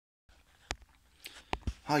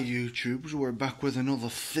Hi YouTubers, we're back with another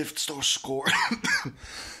thrift store score.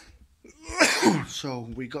 So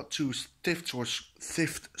we got two thrift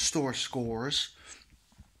store scores,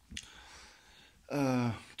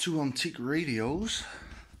 two antique radios.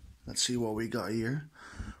 Let's see what we got here.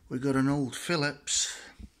 We got an old Philips.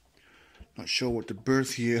 Not sure what the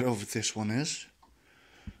birth year of this one is.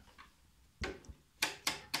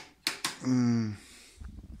 I'll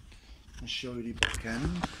show you the back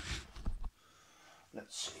end.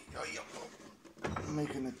 Let's see. Oh, yeah. I'm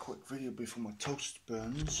making a quick video before my toast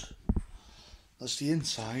burns. That's the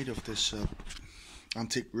inside of this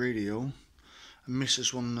antique radio. I missed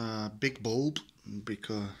this one big bulb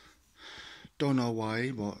because don't know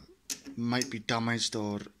why, but it might be damaged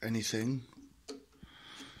or anything.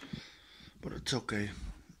 But it's okay.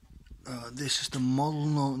 This is the model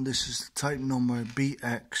number. This is the type number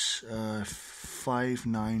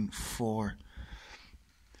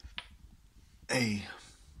BX594A.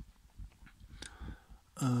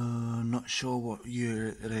 Not sure what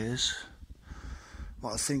year it is, but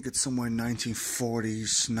I think it's somewhere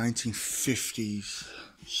 1940s, 1950s,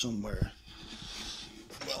 somewhere.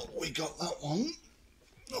 Well, we got that one.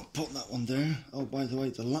 I'll put that one there. Oh, by the way,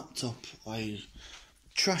 the laptop I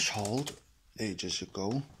trash hauled ages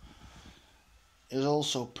ago is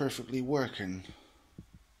also perfectly working.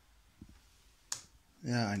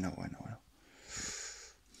 Yeah, I know.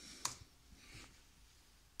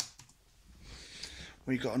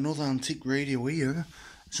 We got another antique radio here.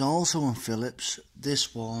 It's also on Philips.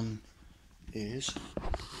 This one seems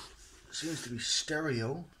to be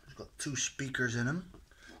stereo. It's got two speakers in them.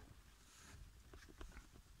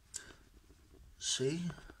 See?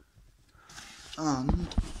 And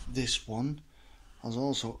this one has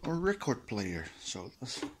also a record player. So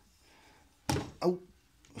that's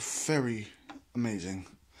very amazing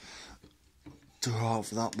to have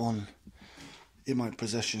that one in my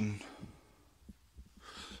possession.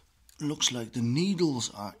 Looks like the needles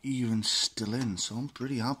are even still in, so I'm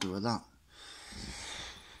pretty happy with that.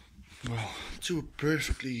 Well, two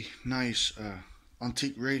perfectly nice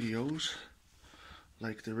antique radios,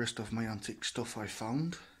 like the rest of my antique stuff I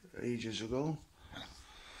found ages ago.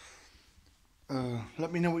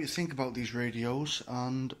 Let me know what you think about these radios,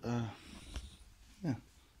 and yeah,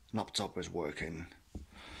 laptop is working.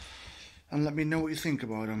 And let me know what you think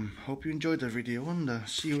about them. Hope you enjoyed the video, and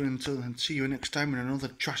see you next time in another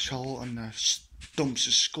trash haul and dumps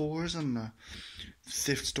of scores and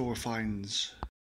thrift store finds.